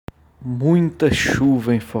Muita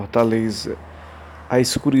chuva em Fortaleza, a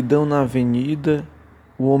escuridão na avenida,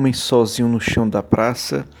 o homem sozinho no chão da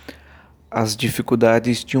praça, as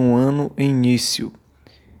dificuldades de um ano em início.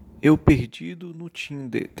 Eu perdido no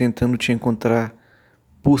Tinder, tentando te encontrar,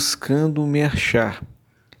 buscando me achar.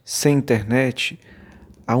 Sem internet,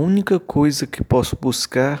 a única coisa que posso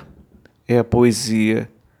buscar é a poesia,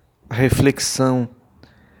 a reflexão,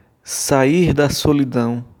 sair da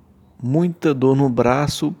solidão. Muita dor no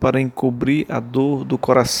braço para encobrir a dor do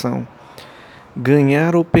coração.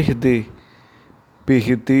 Ganhar ou perder,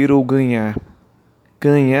 perder ou ganhar.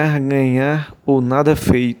 Ganhar, ganhar ou nada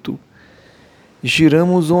feito.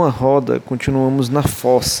 Giramos uma roda, continuamos na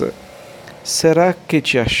fossa. Será que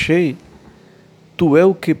te achei? Tu é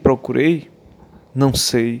o que procurei? Não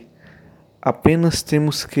sei. Apenas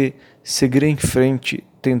temos que seguir em frente,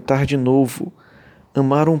 tentar de novo,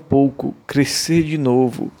 amar um pouco, crescer de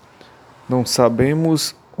novo. Não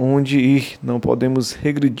sabemos onde ir, não podemos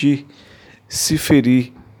regredir, se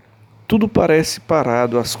ferir. Tudo parece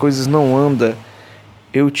parado, as coisas não andam.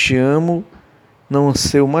 Eu te amo, não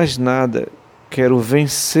anseio mais nada. Quero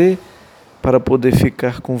vencer para poder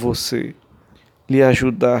ficar com você. Lhe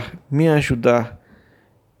ajudar, me ajudar,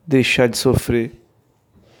 deixar de sofrer,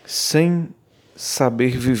 sem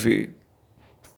saber viver.